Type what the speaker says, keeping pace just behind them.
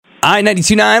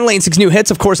I-92.9, Lansing's new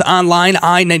hits, of course, online,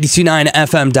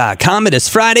 i929fm.com. It is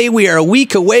Friday. We are a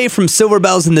week away from Silver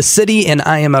Bells in the city, and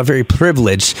I am very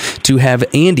privileged to have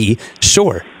Andy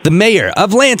Schor, the mayor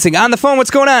of Lansing, on the phone. What's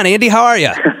going on, Andy? How are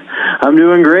you? I'm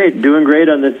doing great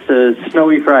on this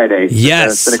snowy Friday.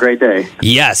 Yes. It's been a great day.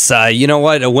 Yes. You know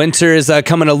what? Winter is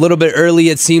coming a little bit early,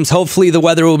 it seems. Hopefully the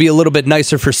weather will be a little bit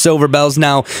nicer for Silver Bells.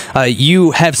 Now,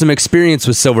 you have some experience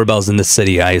with Silver Bells in the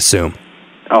city, I assume.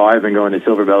 Oh, I've been going to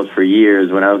Silver Bells for years.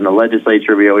 When I was in the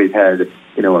legislature, we always had,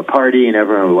 a party, and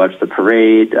everyone would watch the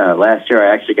parade. Last year,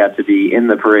 I actually got to be in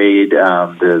the parade.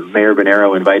 The Mayor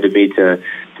Bonero invited me to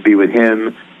be with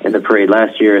him in the parade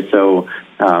last year. So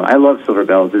I love Silver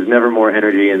Bells. There's never more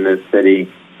energy in this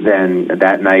city than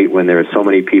that night when there are so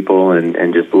many people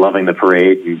and just loving the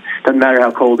parade. And doesn't matter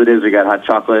how cold it is. We got hot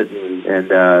chocolate,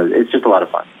 and it's just a lot of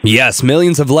fun. Yes,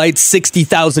 millions of lights,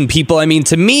 60,000 people. I mean,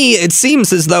 to me, it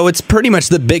seems as though it's pretty much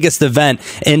the biggest event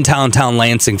in downtown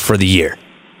Lansing for the year.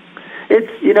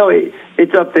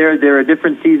 It's up there. There are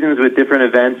different seasons with different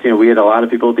events. We had a lot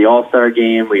of people at the All-Star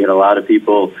Game. We had a lot of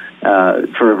people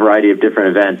for a variety of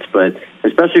different events. But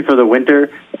especially for the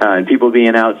winter, and people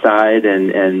being outside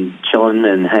and chilling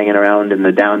and hanging around in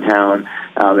the downtown,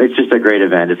 it's just a great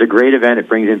event. It's a great event. It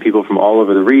brings in people from all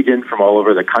over the region, from all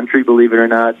over the country, believe it or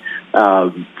not.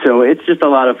 So it's just a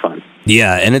lot of fun.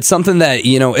 Yeah, and it's something that,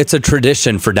 it's a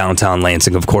tradition for downtown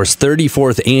Lansing, of course,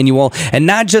 34th annual, and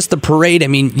not just the parade. I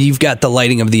mean, you've got the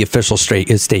lighting of the official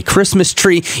state Christmas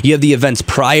tree. You have the events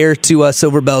prior to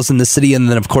Silver Bells in the city, and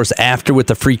then, of course, after with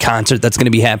the free concert that's going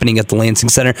to be happening at the Lansing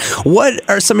Center. What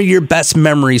are some of your best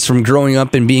memories from growing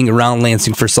up and being around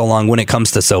Lansing for so long when it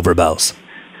comes to Silver Bells?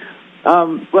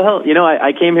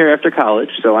 I came here after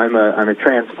college, so I'm a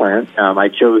transplant. I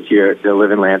chose here to live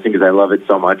in Lansing because I love it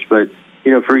so much, but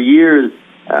for years,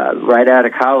 right out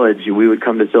of college, we would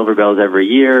come to Silver Bells every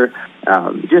year,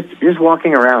 just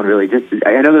walking around, really.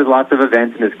 I know there's lots of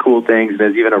events and there's cool things, and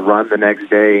there's even a run the next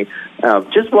day.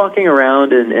 Just walking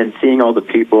around and seeing all the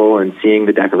people and seeing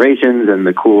the decorations and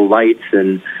the cool lights.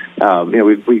 And,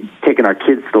 we've taken our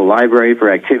kids to the library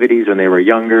for activities when they were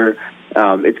younger.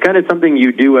 It's kind of something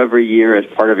you do every year as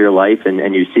part of your life,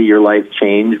 and you see your life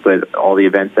change, but all the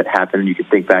events that happen, you can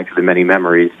think back to the many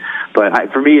memories.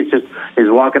 But for me, it's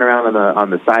walking around on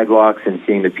the sidewalks and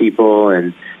seeing the people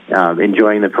and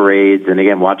enjoying the parades, and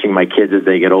again, watching my kids as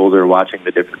they get older, watching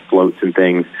the different floats and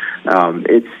things.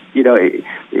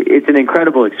 It's an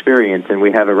incredible experience, and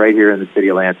we have it right here in the city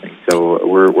of Lansing. So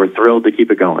we're thrilled to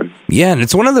keep it going. Yeah, and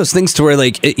it's one of those things to where,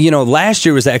 last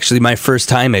year was actually my first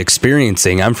time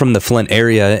experiencing. I'm from the Flint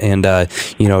area, and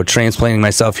transplanting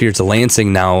myself here to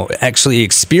Lansing now, actually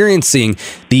experiencing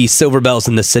the Silver Bells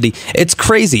in the city. It's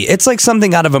crazy. It's like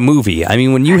something out of a movie. I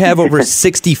mean, when you have over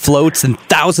 60 floats and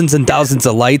thousands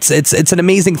of lights, it's an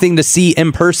amazing thing to see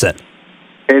in person.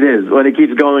 It is. Well, it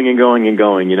keeps going and going and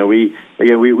going.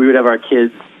 We would have our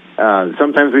kids.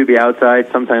 Sometimes we'd be outside.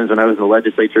 Sometimes when I was in the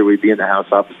legislature, we'd be in the House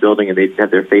office building, and they'd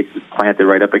have their faces planted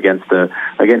right up against the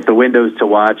windows to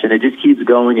watch. And it just keeps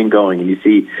going and going. And you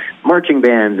see marching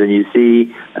bands, and you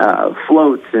see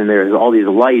floats, and there's all these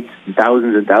lights,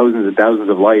 thousands and thousands and thousands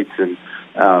of lights. And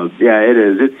it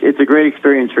is. It's a great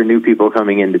experience for new people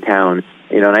coming into town.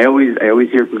 And I always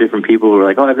hear from different people who are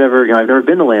like, "Oh, I've never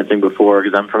been to Lansing before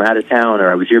because I'm from out of town," or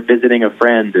 "I was here visiting a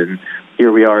friend, and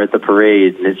here we are at the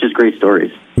parade." And it's just great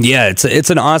stories. Yeah, it's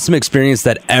an awesome experience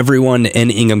that everyone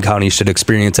in Ingham County should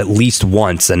experience at least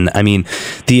once. And I mean,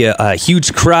 the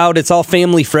huge crowd, it's all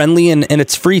family friendly, and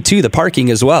it's free too, the parking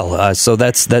as well. So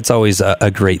that's always a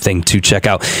great thing to check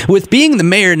out. With being the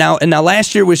mayor now, and now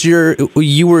last year was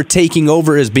you were taking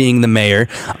over as being the mayor.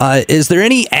 Is there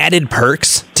any added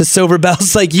perks to Silver Bells?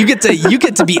 Like you get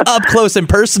to be up close and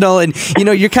personal, and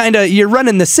you're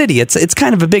running the city. It's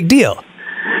kind of a big deal.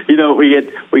 We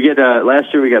get.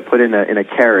 Last year we got put in a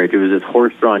carriage. It was this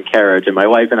horse-drawn carriage, and my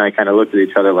wife and I kind of looked at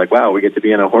each other like, "Wow, we get to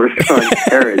be in a horse-drawn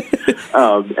carriage."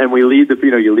 And we lead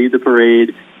you lead the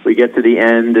parade. We get to the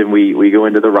end, and we go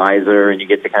into the riser, and you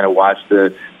get to kind of watch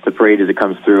the parade as it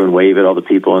comes through and wave at all the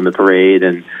people in the parade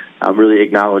and really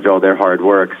acknowledge all their hard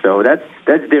work. So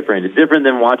that's different. It's different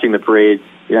than watching the parade.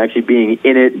 Actually being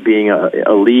in it, being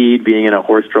a lead, being in a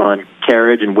horse-drawn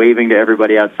carriage and waving to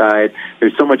everybody outside.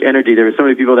 There's so much energy. There were so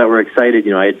many people that were excited.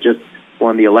 I had just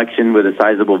won the election with a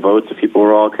sizable vote, so people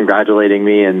were all congratulating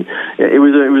me, and it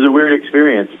was a weird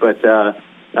experience. But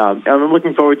I'm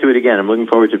looking forward to it again. I'm looking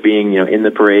forward to being in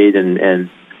the parade and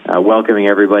welcoming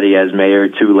everybody as mayor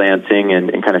to Lansing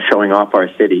and kind of showing off our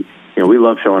city. We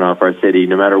love showing off our city,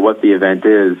 no matter what the event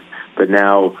is. But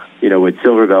now with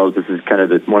Silver Bells, this is kind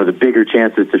of one of the bigger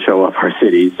chances to show off our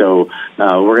city. So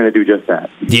we're going to do just that.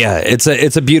 Yeah, it's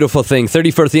a beautiful thing.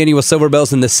 34th Annual Silver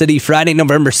Bells in the City, Friday,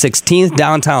 November 16th,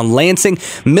 downtown Lansing.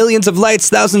 Millions of lights,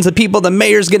 thousands of people. The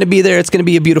mayor's going to be there. It's going to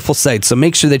be a beautiful sight. So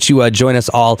make sure that you join us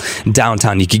all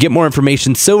downtown. You can get more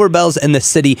information,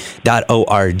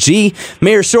 silverbellsinthecity.org.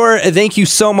 Mayor Schor, thank you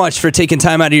so much for taking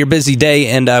time out of your busy day,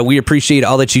 and we appreciate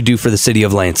all that you do for the city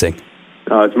of Lansing.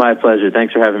 Oh, it's my pleasure.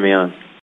 Thanks for having me on.